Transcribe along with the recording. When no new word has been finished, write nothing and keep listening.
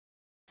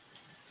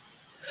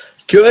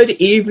Good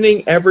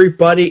evening,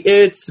 everybody.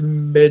 It's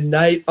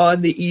midnight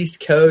on the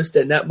East Coast,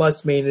 and that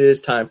must mean it is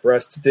time for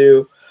us to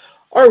do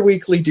our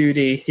weekly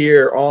duty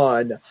here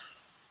on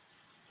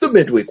the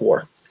Midweek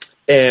War.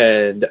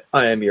 And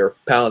I am your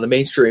pal in the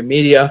mainstream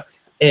media,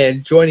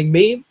 and joining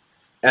me,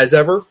 as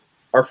ever,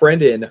 our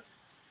friend in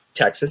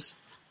Texas,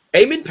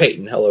 Eamon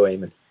Payton. Hello,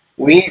 Eamon.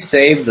 We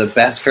save the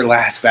best for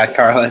last, Bad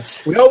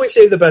Carlins. We always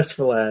save the best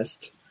for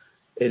last.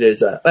 It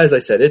is, as I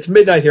said, it's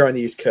midnight here on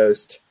the East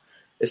Coast.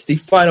 It's the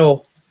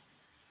final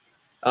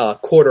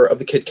quarter of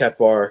the Kit Kat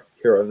Bar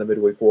here on the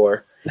Midweek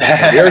War. We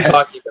are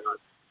talking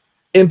about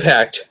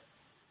Impact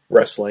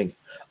Wrestling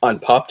on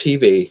Pop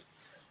TV.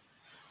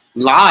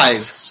 Live.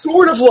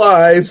 Sort of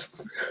live.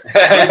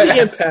 In the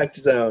Impact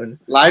Zone.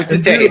 Live to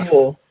tape.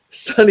 Beautiful,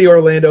 sunny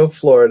Orlando,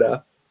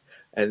 Florida.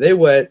 And they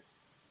went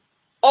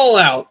all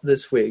out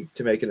this week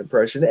to make an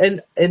impression.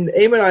 And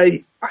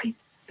Eamon, I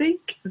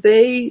think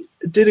they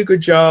did a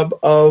good job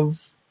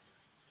of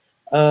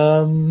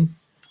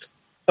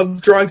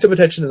drawing some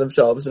attention to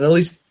themselves and at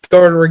least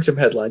garnering some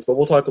headlines, but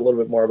we'll talk a little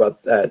bit more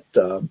about that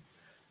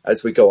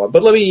as we go on.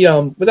 But let me,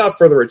 without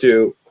further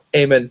ado,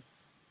 Eamon,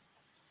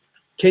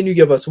 can you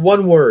give us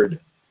one word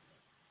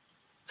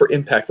for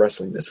Impact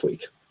Wrestling this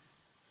week?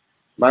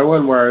 My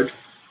one word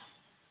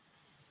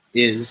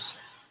is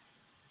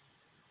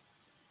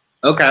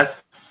okay.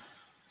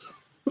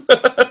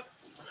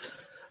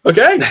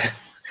 Okay.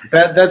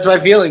 That's my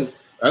feeling.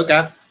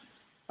 Okay.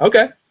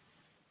 Okay.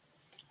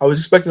 I was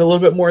expecting a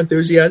little bit more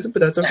enthusiasm, but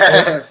that's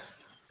okay.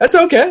 That's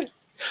okay.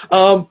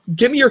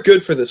 Give me your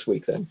good for this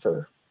week, then,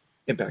 for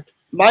Impact.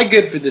 My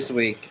good for this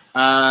week.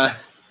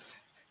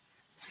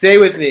 Stay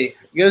with me.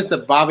 It goes to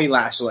Bobby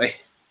Lashley.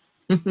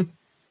 And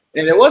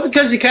it wasn't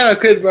because you kind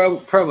of could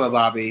promo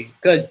Bobby,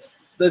 because,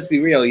 let's be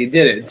real, you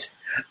didn't.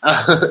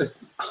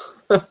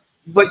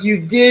 But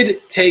you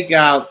did take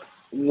out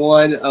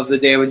one of the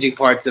damaging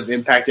parts of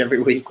Impact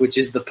every week, which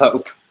is the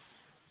Pope,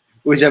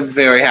 which I'm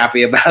very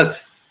happy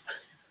about.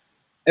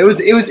 It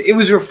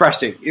was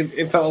refreshing.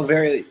 It felt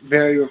very,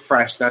 very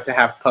refreshed not to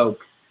have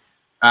Pope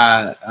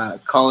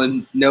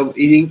calling. No,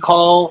 he didn't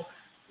call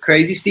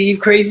Crazy Steve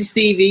Crazy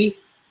Stevie.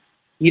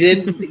 He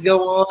didn't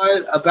go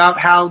on about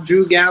how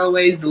Drew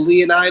Galloway's the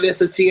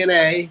Leonidas of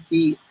TNA.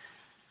 We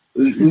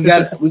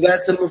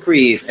got some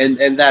reprieve,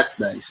 and that's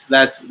nice.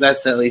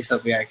 That's at least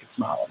something I can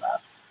smile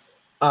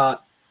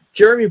about.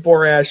 Jeremy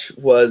Borash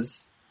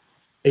was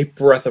a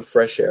breath of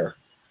fresh air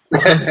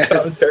on the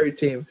commentary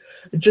team.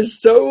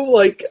 Just so,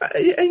 and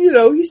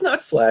he's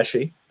not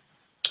flashy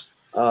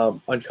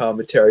on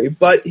commentary,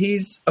 but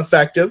he's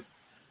effective,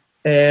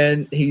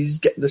 and he's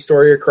getting the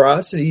story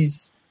across, and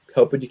he's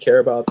hoping you care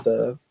about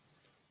the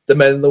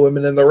men and the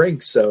women in the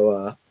ring.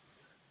 So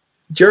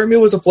Jeremy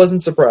was a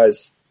pleasant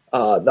surprise,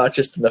 not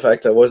just in the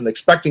fact that I wasn't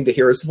expecting to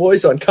hear his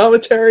voice on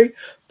commentary,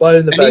 but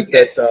in the fact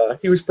that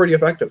he was pretty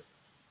effective.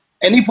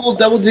 And he pulled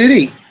double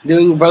duty,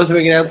 doing both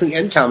ring announcing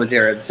and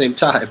commentary at the same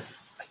time.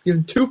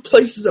 In two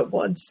places at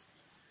once.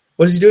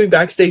 Was he doing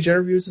backstage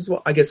interviews as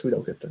well? I guess we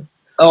don't get them.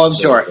 Oh, I'm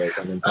sure.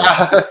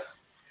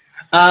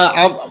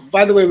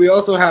 By the way, we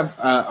also have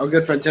our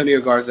good friend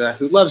Antonio Garza,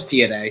 who loves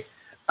TNA.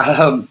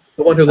 The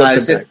one who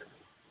loves Impact.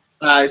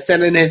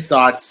 Sent in his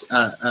thoughts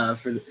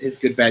for his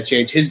good, bad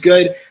change. His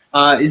good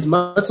is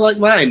much like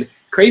mine.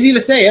 Crazy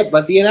to say it,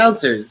 but the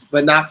announcers,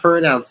 but not for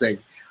announcing.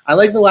 I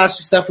like the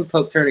Lashley stuff with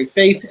Pope turning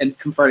face and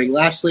confronting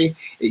Lashley.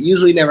 It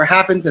usually never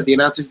happens that the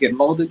announcers get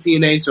involved in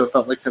TNA, so it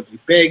felt like something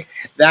big.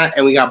 That,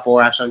 and we got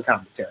Borash on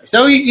commentary.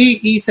 So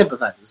he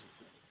sympathizes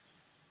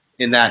with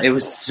me in that. It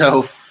was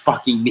so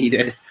fucking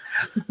needed.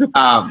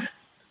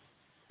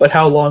 But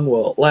how long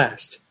will it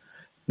last?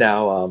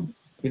 Now,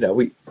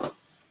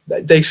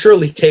 they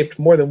surely taped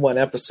more than one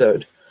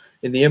episode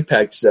in the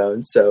Impact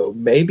Zone, so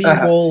maybe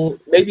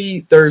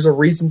there's a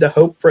reason to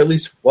hope for at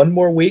least one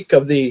more week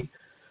of the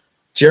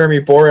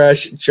Jeremy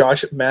Borash,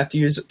 Josh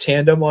Matthews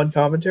tandem on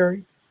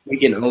commentary? We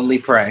can only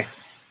pray.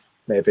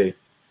 Maybe.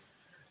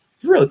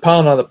 You're really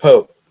piling on the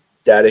Pope,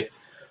 Daddy.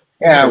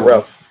 Yeah,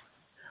 rough.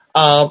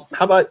 How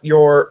about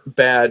your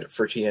bad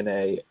for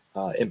TNA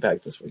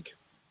Impact this week?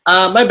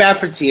 My bad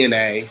for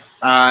TNA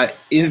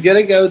is going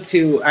to go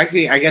to,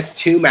 actually, I guess,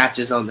 two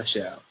matches on the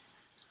show.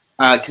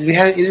 Because we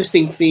had an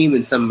interesting theme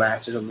in some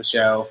matches on the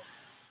show.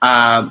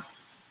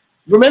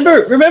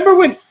 Remember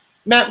when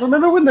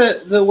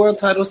the World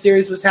Title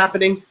Series was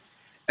happening,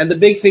 and the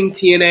big thing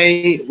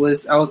TNA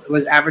was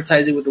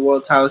advertising with the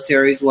World Title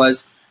Series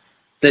was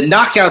the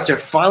knockouts are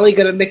finally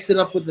going to mix it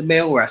up with the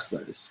male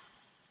wrestlers,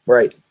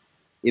 right?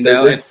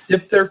 They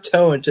dip their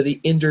toe into the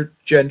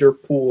intergender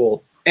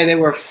pool, and they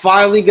were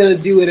finally going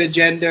to do it a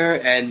gender,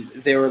 and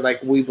they were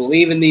like, "We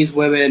believe in these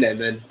women," and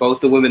then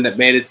both the women that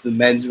made it to the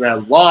men's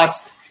round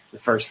lost the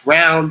first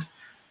round,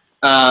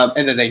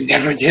 and then they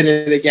never did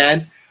it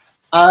again.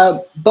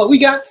 But we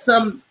got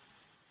some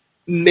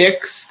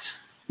mixed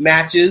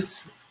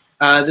matches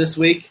this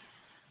week,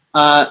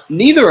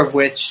 neither of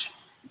which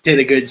did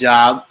a good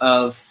job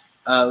of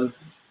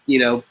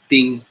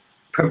being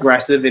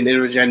progressive in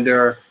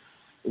intergender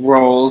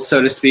roles,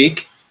 so to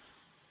speak.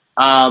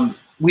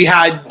 we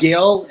had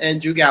Gail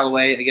and Drew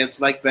Galloway against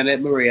Mike Bennett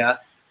and Maria.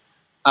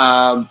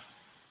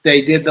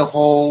 They did the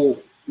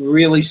whole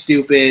really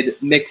stupid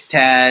mixed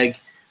tag.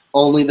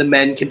 Only the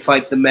men can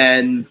fight the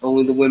men.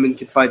 Only the women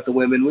can fight the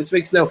women, which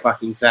makes no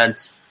fucking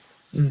sense.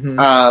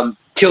 Mm-hmm.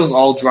 Kills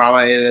all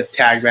drama in a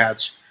tag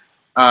match.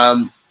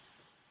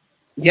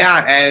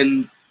 Yeah,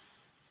 and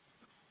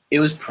it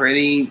was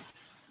pretty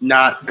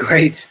not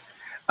great.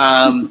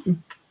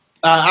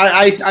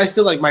 I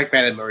still like Mike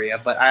Bennett and Maria,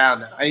 but I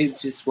don't know. I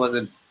just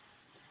wasn't.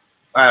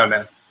 I don't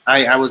know.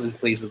 I wasn't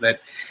pleased with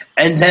it.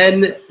 And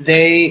then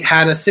they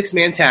had a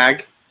 6-man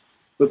tag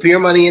with Pure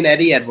Money and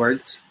Eddie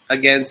Edwards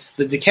against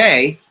the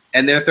Decay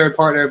and their third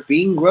partner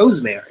being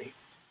Rosemary.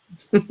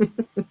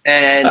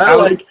 And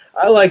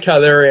I like how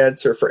their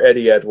answer for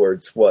Eddie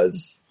Edwards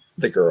was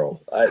the girl.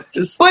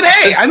 But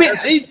hey, I mean,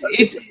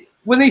 it's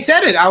when they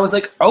said it, I was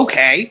like,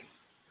 okay,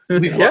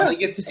 we finally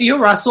get to see her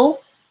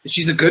wrestle.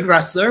 She's a good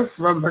wrestler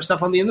from her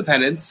stuff on the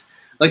Independents.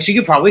 Like, she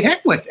could probably hang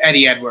with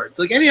Eddie Edwards.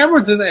 Like, Eddie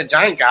Edwards isn't a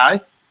giant guy.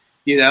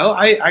 You know,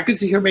 I could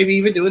see her maybe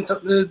even doing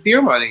something with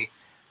Beer Money.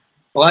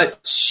 But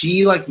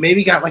she, like,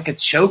 maybe got, like, a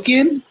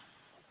choke-in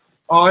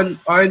on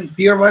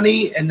Beer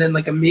Money and then,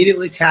 like,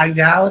 immediately tagged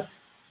out.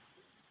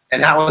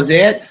 And that was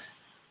it.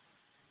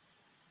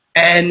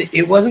 And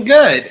it wasn't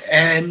good.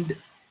 And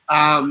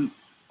I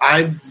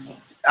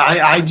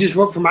just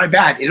wrote for my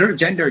bad.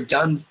 Intergender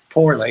done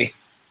poorly.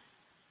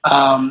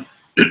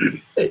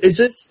 Is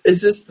this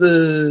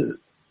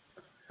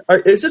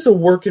a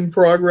work in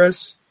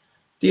progress?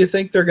 Do you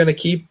think they're going to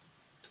keep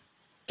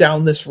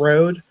down this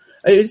road?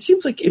 It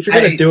seems like if you're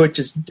going to do it,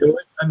 just do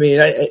it. I mean,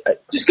 I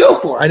just go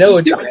for it. I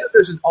know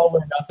there's an all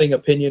or nothing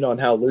opinion on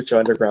how Lucha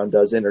Underground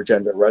does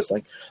intergender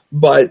wrestling,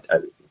 but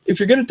if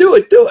you're going to do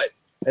it, do it.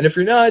 And if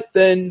you're not,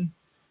 then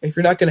if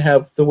you're not going to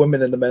have the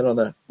women and the men on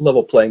a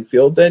level playing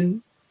field,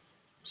 then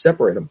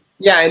separate them.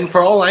 Yeah, and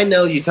for all I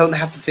know, you don't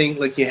have to think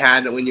like you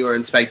had when you were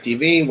in Spike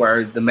TV,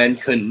 where the men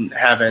couldn't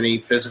have any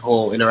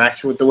physical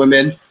interaction with the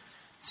women.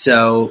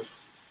 So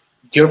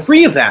you're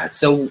free of that.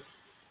 So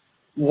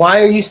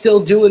why are you still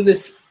doing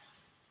this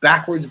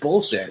backwards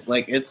bullshit?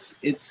 Like, it's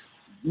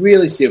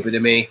really stupid to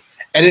me.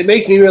 And it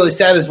makes me really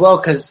sad as well,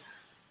 because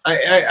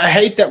I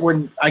hate that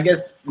we're, I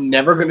guess,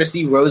 never going to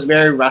see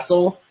Rosemary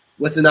wrestle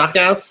with the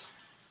Knockouts,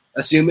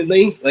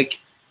 assumedly. Like,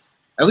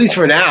 at least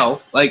for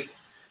now. Like,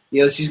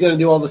 you know, she's going to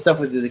do all the stuff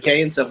with the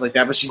Decay and stuff like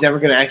that, but she's never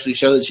going to actually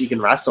show that she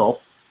can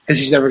wrestle, because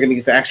she's never going to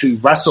get to actually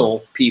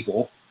wrestle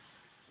people.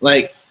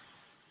 Like,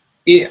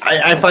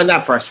 I find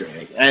that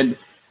frustrating. And,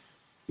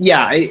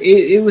 yeah,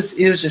 it was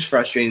just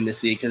frustrating to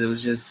see, because it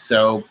was just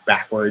so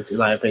backwards, in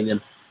my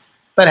opinion.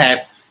 But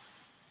hey.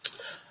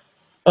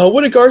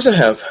 What did Garza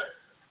have?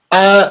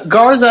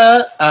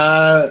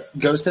 Garza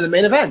goes to the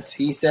main event.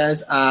 He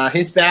says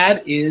his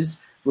bad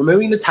is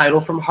removing the title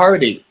from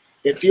Hardy.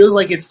 It feels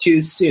like it's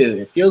too soon.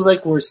 It feels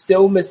like we're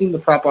still missing the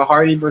proper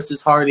Hardy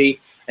versus Hardy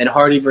and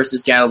Hardy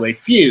versus Galloway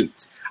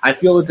feuds. I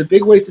feel it's a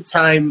big waste of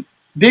time,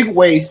 big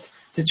waste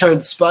to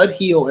turn Spud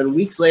heel and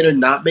weeks later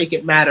not make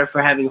it matter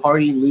for having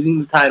Hardy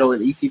losing the title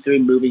and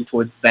EC3 moving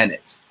towards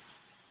Bennett.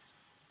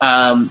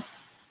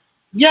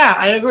 Yeah,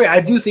 I agree.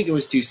 I do think it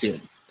was too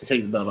soon to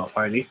take the belt off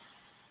Hardy.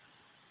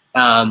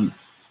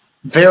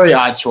 Very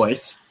odd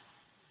choice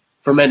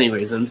for many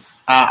reasons.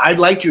 I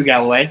like Drew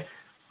Galloway.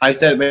 I've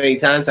said it many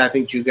times. I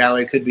think Drew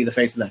Galloway could be the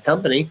face of that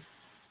company.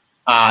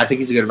 I think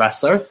he's a good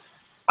wrestler.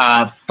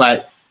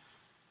 But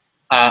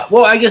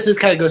I guess this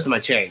kind of goes to my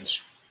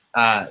change.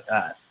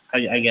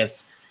 I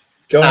guess.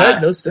 Go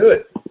ahead. Let's do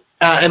it.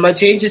 And my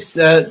change is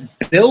to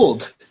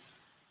build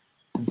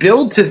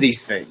to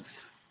these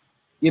things.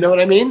 You know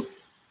what I mean?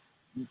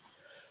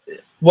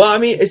 Well, I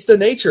mean, it's the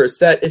nature. It's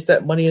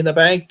that Money in the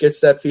Bank. It's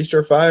that feast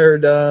or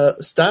fired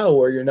style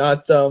where you're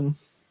not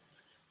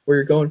where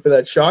you're going for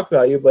that shock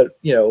value. But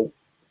you know,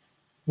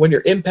 when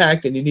you're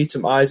Impact and you need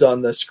some eyes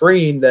on the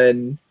screen,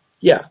 then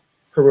yeah,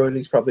 promoting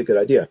is probably a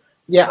good idea.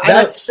 Yeah.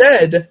 That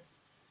said,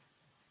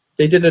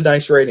 they did a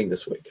nice rating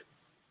this week.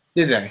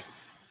 Did they?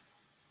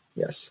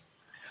 Yes.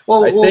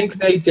 Well, I think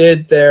they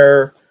did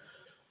their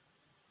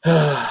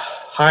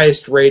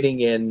highest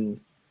rating in,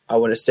 I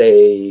want to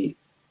say,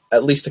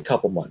 at least a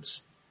couple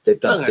months. They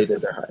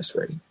did their highest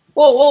rating.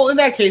 Well, in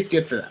that case,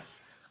 good for them.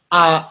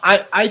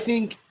 I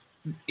think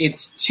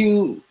it's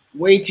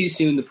way too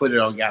soon to put it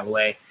on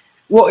Galloway.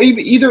 Well,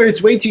 either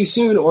it's way too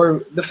soon,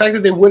 or the fact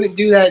that they wouldn't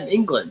do that in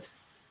England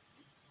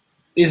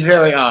is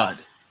very odd.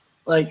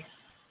 Like,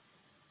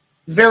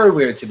 very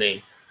weird to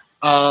me.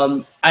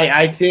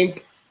 I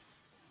think,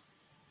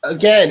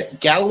 again,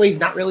 Galloway's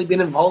not really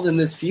been involved in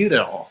this feud at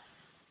all.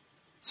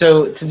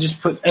 So to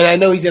just put, and I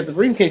know he's got the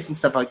briefcase and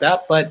stuff like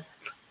that, but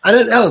I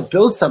don't know,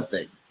 build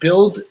something.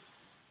 Build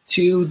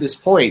to this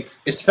point,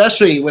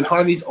 especially when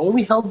Hardy's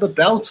only held the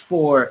belt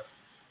for,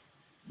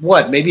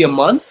 what, maybe a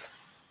month?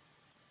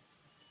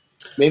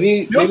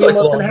 Maybe a month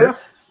longer. And a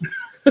half?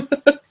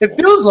 It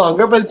feels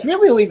longer, but it's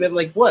really only been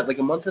like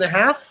a month and a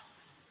half?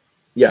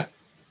 Yeah.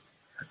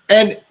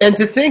 And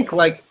to think,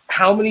 like,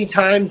 how many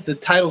times the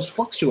titles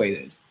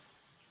fluctuated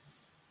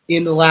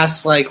in the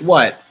last,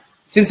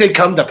 since they'd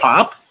come to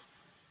Pop?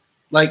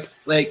 Like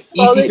Well,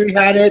 EC3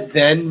 had it,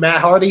 then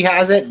Matt Hardy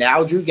has it,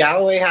 now Drew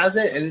Galloway has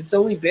it, and it's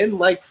only been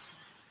like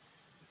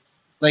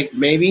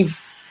maybe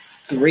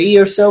 3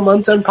 or so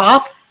months on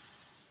Pop.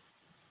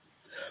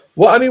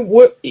 Well, I mean,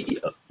 what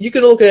you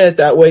can look at it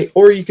that way,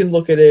 or you can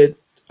look at it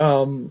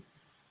from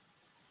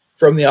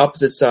the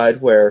opposite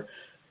side, where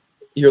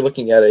you're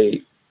looking at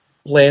a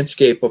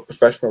landscape of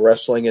professional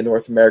wrestling in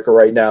North America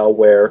right now,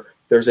 where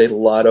there's a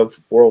lot of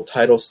world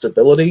title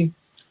stability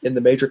in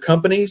the major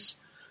companies,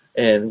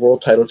 and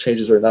world title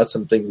changes are not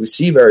something we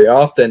see very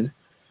often,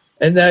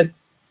 and that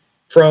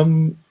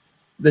from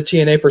the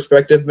TNA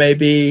perspective,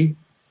 maybe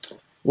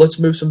let's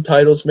move some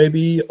titles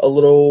maybe a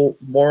little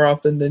more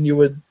often than you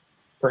would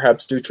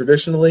perhaps do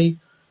traditionally,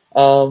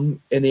 in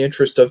the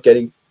interest of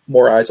getting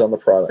more eyes on the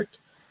product.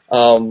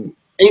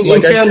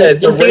 Like I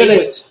said,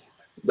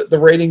 the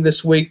rating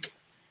this week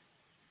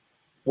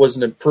was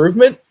an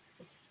improvement.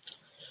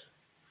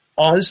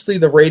 Honestly,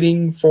 the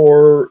rating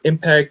for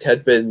Impact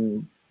had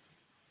been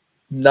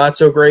not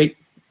so great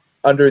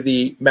under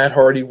the Matt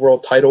Hardy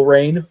world title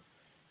reign.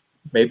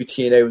 Maybe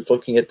TNA was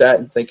looking at that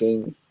and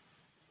thinking,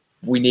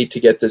 we need to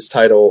get this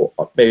title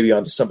maybe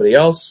onto somebody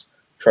else,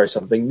 try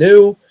something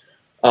new.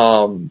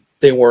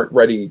 They weren't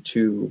ready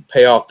to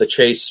pay off the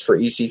chase for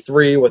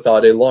EC3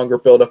 without a longer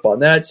build-up on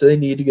that, so they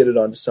needed to get it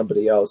onto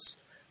somebody else.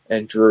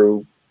 And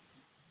Drew,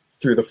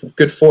 through the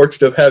good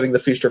fortune of having the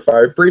Feast or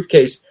Fire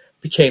briefcase,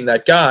 became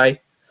that guy.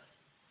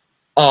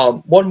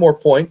 One more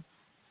point.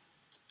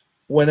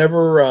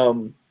 Whenever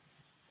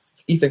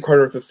Ethan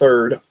Carter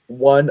III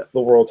won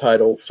the world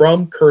title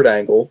from Kurt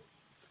Angle,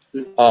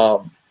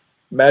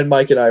 Mad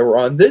Mike and I were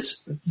on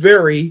this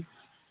very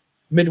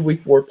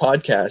midweek board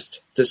podcast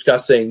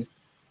discussing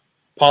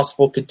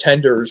possible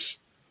contenders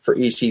for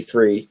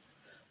EC3.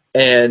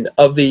 And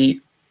of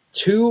the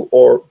 2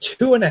 or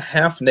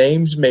 2.5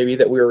 names maybe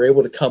that we were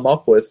able to come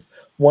up with,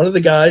 one of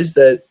the guys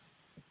that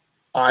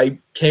I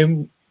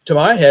came to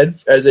my head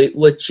as a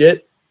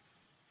legit,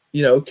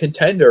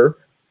 contender,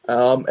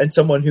 and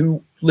someone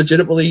who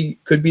legitimately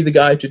could be the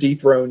guy to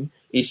dethrone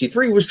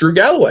EC3 was Drew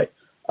Galloway.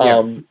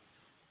 Yeah.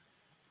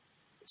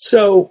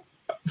 So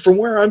from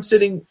where I'm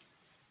sitting,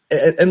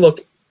 and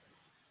look,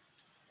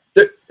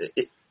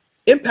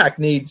 Impact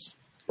needs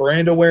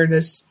brand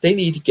awareness. They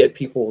need to get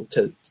people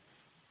to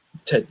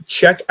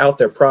check out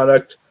their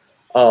product.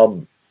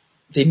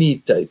 They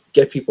need to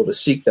get people to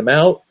seek them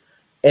out,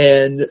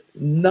 and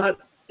not,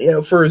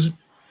 for as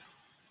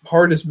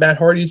hard as Matt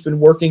Hardy's been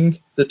working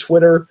the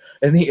Twitter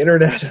and the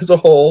internet as a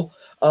whole,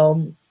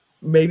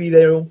 maybe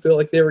they don't feel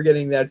like they were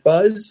getting that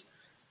buzz.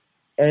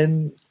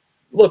 And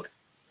look,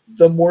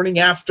 the morning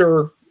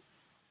after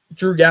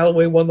Drew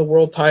Galloway won the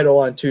world title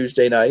on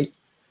Tuesday night,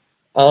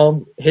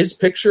 his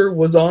picture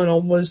was on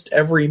almost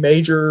every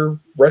major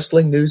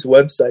wrestling news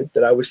website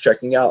that I was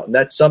checking out. And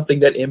that's something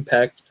that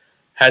Impact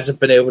hasn't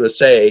been able to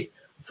say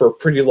for a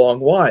pretty long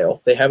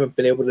while. They haven't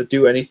been able to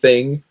do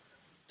anything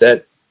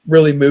that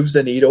really moves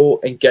the needle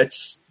and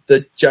gets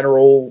the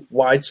general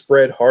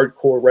widespread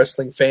hardcore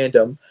wrestling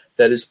fandom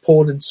that is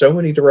pulled in so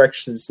many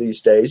directions these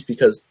days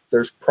because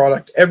there's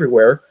product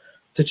everywhere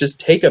to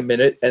just take a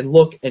minute and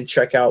look and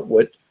check out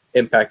what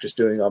Impact is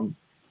doing on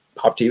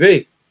Pop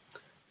TV.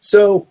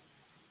 So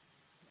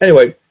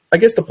anyway, I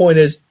guess the point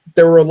is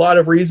there were a lot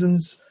of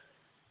reasons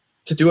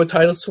to do a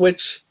title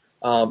switch.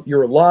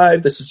 You're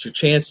alive. This was your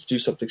chance to do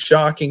something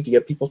shocking, to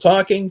get people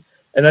talking.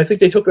 And I think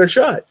they took their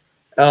shot.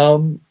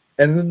 And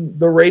then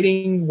the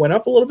rating went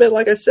up a little bit.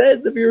 Like I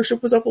said, the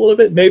viewership was up a little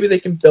bit. Maybe they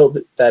can build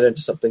that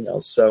into something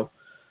else. So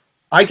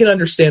I can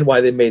understand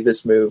why they made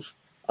this move.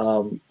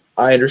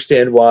 I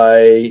understand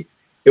why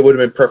it would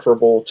have been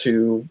preferable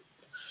to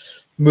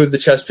move the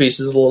chess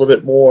pieces a little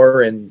bit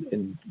more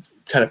and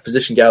kind of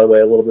position Galloway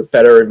a little bit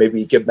better and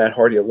maybe give Matt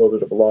Hardy a little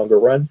bit of a longer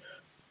run.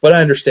 But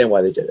I understand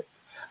why they did it.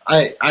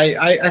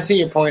 I see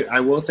your point. I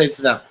will say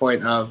to that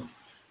point of,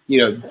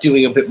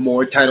 doing a bit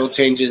more title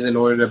changes in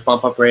order to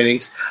bump up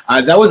ratings.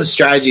 That was a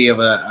strategy of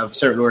a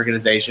certain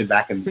organization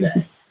back in the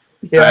day.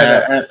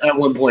 At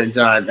one point in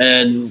time,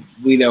 and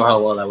we know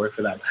how well that worked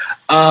for them.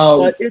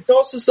 But it's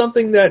also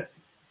something that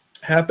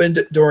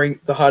happened during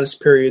the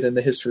hottest period in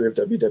the history of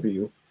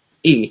WWE,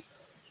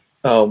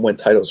 when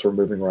titles were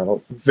moving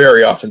around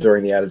very often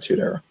during the Attitude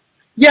Era.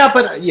 Yeah,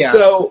 but yeah.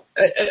 So,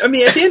 I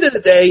mean, at the end of the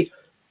day,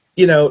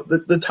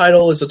 the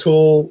title is a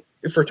tool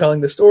for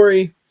telling the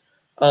story.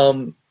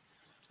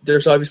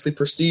 There's obviously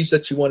prestige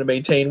that you want to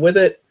maintain with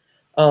it.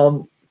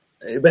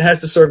 It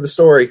has to serve the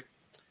story.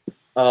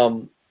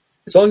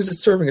 As long as it's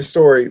serving a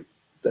story,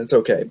 then it's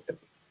okay.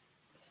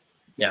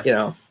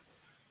 Yeah.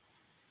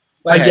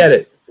 I get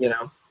it,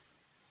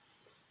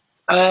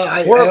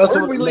 Where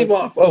did we leave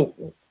off? Oh,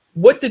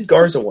 what did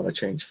Garza want to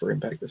change for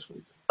Impact this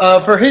week?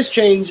 For his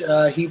change,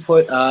 he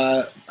put,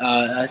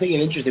 I think,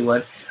 an interesting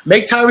one.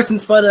 Make Tyrus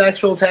and Spud an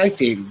actual tag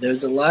team.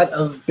 There's a lot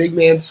of big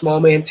man, small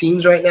man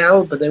teams right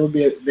now, but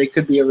they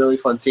could be a really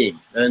fun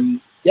team.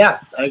 And yeah,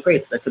 I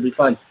agree. That could be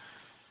fun.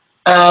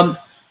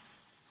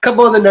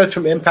 Couple other notes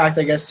from Impact,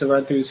 I guess, to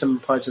run through some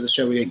parts of the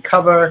show we didn't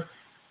cover.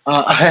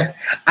 I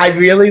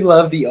really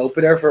love the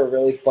opener for a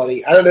really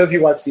funny. I don't know if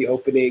you watched the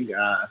opening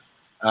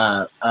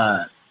part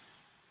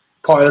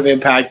of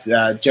Impact.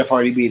 Jeff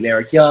Hardy beating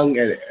Eric Young,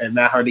 and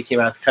Matt Hardy came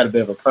out to cut a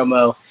bit of a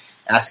promo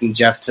asking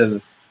Jeff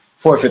to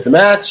forfeit the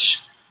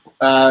match,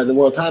 the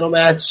world title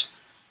match.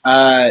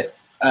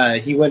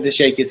 He went to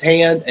shake his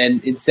hand,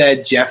 and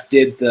instead Jeff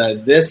did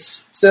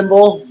this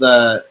symbol,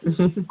 the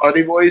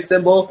Hardy Boys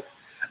symbol.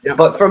 Yeah.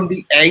 But from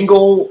the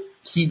angle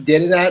he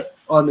did it at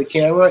on the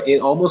camera, it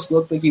almost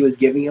looked like he was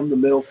giving him the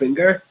middle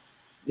finger.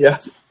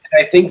 Yes.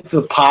 And I think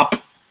the pop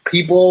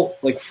people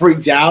like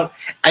freaked out,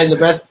 and the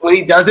best when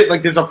he does it,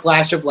 like there's a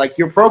flash of like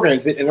your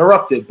program's been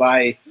interrupted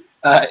by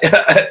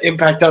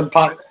Impact on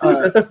Pop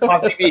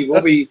TV.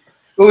 We'll be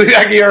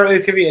back here early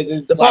as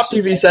convenient. The Pop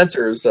TV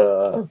censors.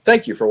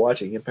 Thank you for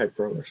watching Impact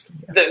Pro Wrestling.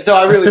 Yeah. So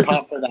I really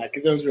popped for that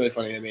because it was really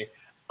funny to me.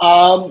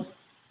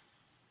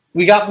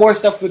 We got more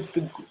stuff with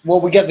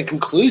we get the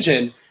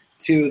conclusion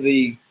to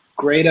the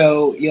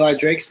Grado Eli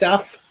Drake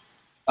stuff.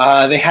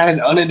 They had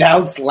an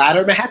unannounced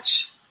ladder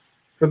match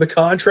For the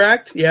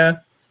contract, yeah.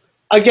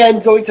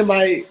 Again, going to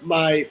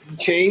my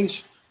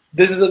change,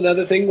 this is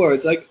another thing where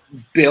it's like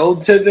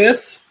build to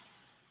this.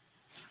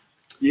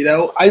 You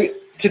know,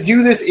 to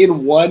do this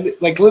in one,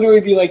 like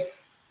literally be like,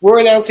 we're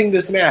announcing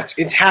this match.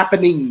 It's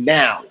happening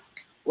now.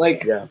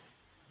 Like, yeah.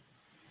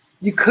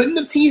 You couldn't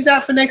have teased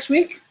that for next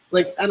week?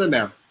 Like, I don't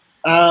know.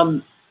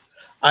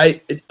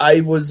 I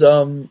was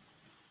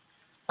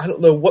I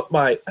don't know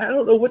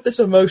what this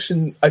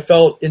emotion I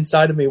felt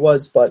inside of me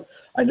was, but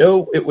I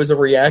know it was a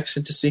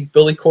reaction to seeing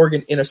Billy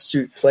Corgan in a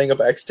suit playing a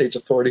backstage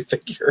authority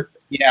figure.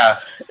 Yeah.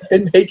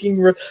 And I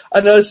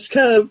know it's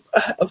kind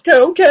of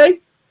okay.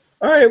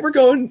 All right, we're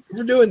doing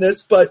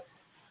this, but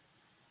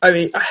I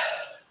mean,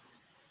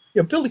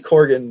 Billy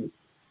Corgan,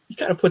 you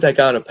gotta put that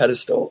guy on a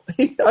pedestal.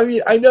 I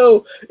mean, I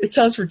know it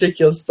sounds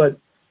ridiculous, but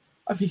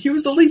I mean,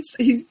 he's the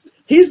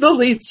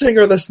lead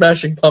singer of the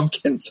Smashing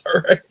Pumpkins,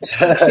 all right?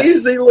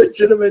 He's a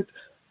legitimate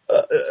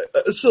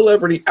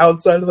celebrity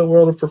outside of the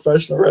world of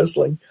professional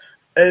wrestling.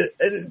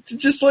 And to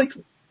just, like,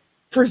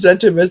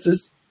 present him as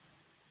this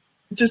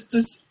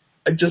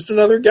just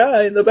another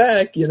guy in the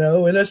back, in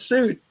a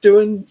suit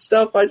doing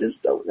stuff, I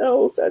just don't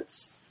know if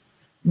that's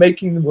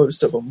making the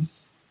most of him.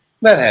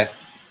 But hey.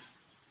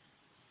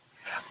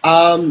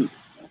 And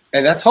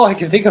that's all I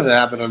can think of that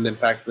happened on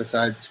Impact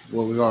besides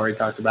what we've already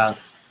talked about.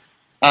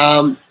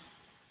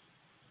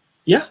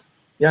 Yeah,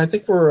 I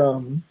think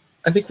we're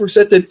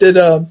set. Did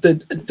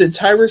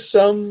Tyrus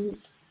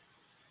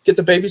get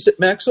the babysit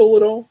Maxwell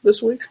at all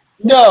this week?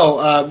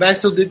 No,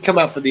 Maxwell did come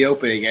out for the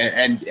opening,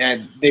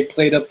 and they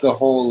played up the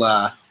whole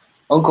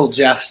Uncle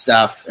Jeff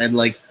stuff, and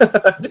like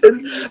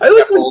I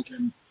like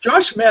when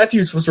Josh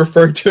Matthews was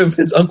referred to him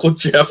as Uncle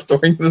Jeff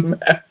during the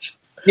match.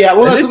 Yeah,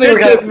 well,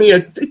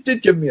 it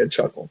did give me a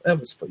chuckle. That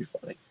was pretty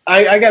funny.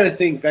 I got to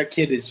think that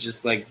kid is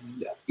just like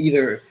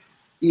either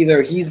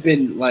he's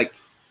been like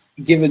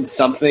given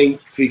something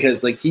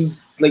because like he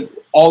like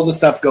all the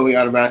stuff going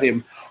on around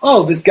him.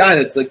 Oh, this guy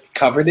that's like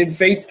covered in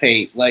face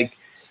paint, like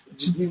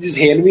you just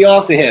handed me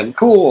off to him.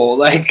 Cool,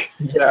 like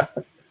yeah.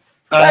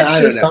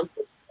 I don't know.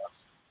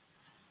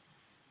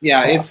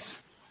 Yeah,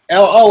 it's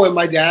and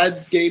my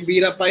dad's getting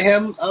beat up by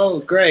him. Oh,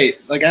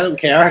 great! Like I don't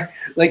care.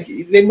 Like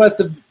they must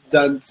have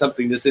done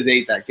something to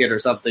sedate that kid or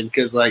something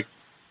because like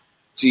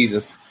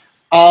Jesus.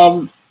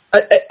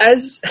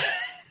 As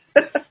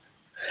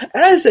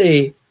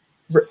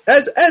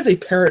a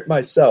parent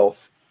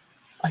myself,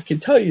 I can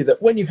tell you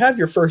that when you have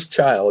your first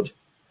child,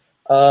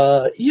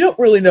 you don't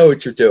really know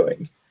what you're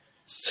doing.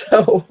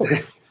 So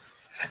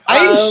I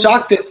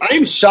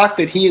am shocked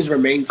that he has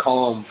remained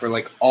calm for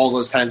like all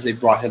those times they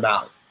brought him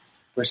out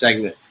for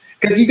segments.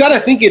 Because you got to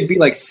think it'd be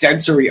like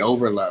sensory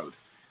overload,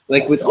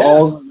 like with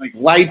all the, like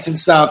lights and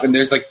stuff, and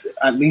there's like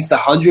at least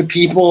 100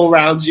 people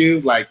around you,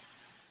 like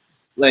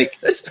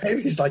this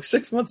baby's like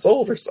 6 months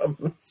old or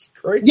something. It's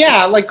crazy.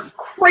 Yeah, like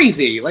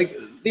crazy. Like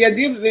the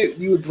idea that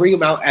you would bring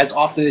him out as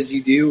often as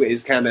you do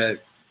is kind of.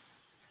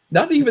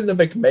 Not even the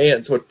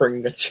McMahons would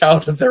bring a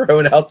child of their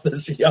own out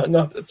this young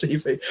on the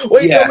TV.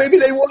 Wait, no, maybe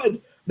they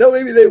would.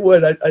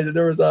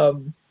 There was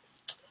a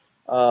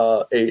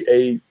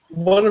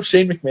one of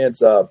Shane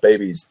McMahon's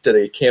babies did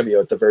a cameo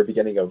at the very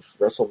beginning of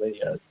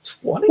WrestleMania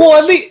 20. Well,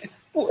 at least in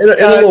a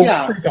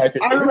little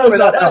pre-package. I remember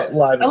that out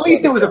live. At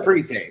least it was a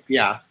pre-tape,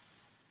 yeah.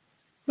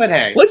 But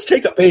hey, let's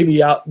take a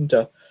baby out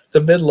into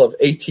the middle of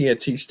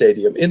AT&T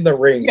Stadium in the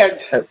ring at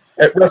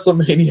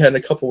WrestleMania in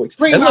a couple weeks,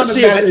 and let's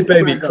see if the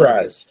baby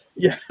cries.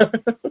 Yeah.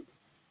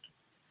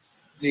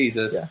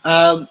 Jesus.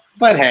 Yeah.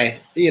 But hey,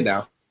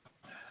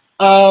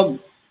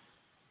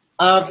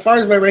 as far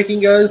as my ranking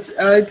goes,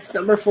 it's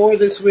number 4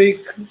 this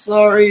week.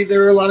 Sorry,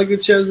 there were a lot of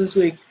good shows this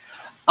week.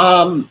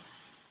 Who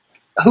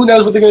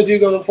knows what they're going to do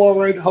going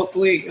forward?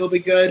 Hopefully, it'll be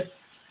good.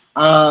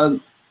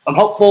 I'm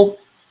hopeful.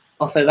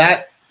 I'll say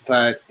that,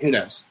 but who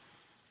knows?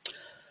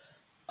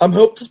 I'm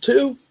hopeful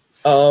too.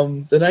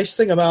 The nice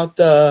thing about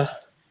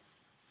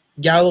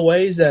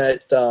Galloway is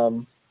that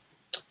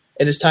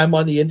in his time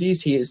on the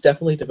Indies, he has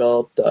definitely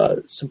developed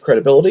some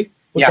credibility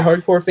with the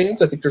hardcore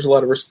fans. I think there's a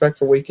lot of respect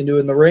for what he can do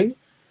in the ring.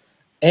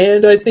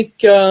 And I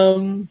think,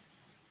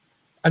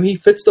 he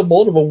fits the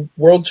mold of a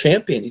world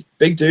champion. He's a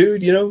big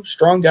dude,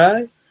 strong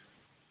guy.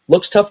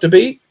 Looks tough to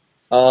beat.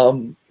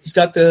 He's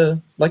got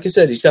like I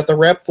said, he's got the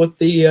rep with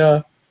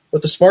the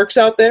smarks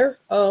out there.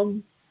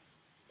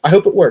 I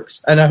hope it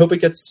works, and I hope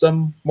it gets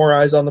some more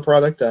eyes on the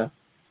product.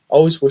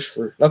 Always wish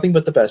for nothing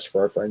but the best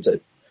for our friends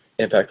at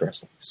Impact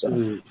Wrestling.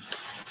 So,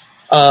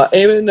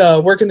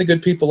 Eamon, where can the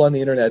good people on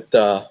the internet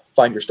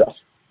find your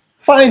stuff?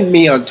 Find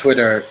me on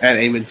Twitter at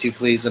Eamon2,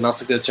 please, and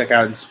also go check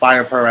out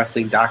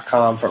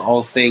InspireProWrestling.com for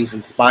all things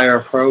Inspire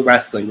Pro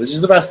Wrestling, which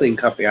is the wrestling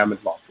company I'm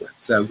involved with.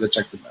 So go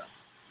check them out.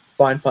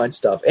 Fine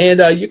stuff.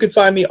 And you can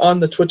find me on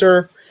the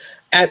Twitter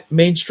at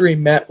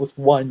MainstreamMatt with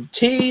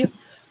 1T.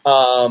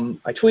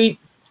 I tweet.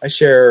 I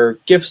share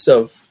gifs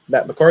of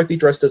Matt McCarthy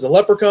dressed as a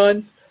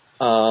leprechaun.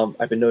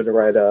 I've been known to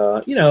write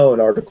an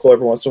article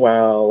every once in a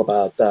while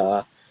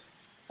about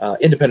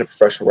independent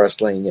professional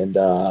wrestling and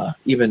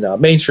even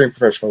mainstream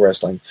professional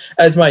wrestling,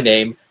 as my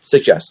name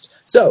suggests.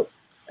 So,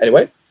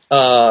 anyway,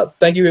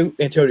 thank you,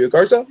 Antonio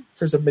Garza,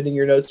 for submitting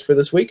your notes for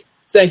this week.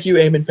 Thank you,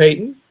 Eamon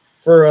Payton,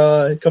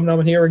 for coming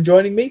on here and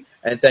joining me.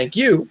 And thank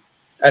you,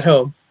 at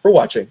home, for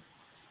watching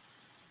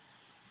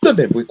the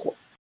Midweek War.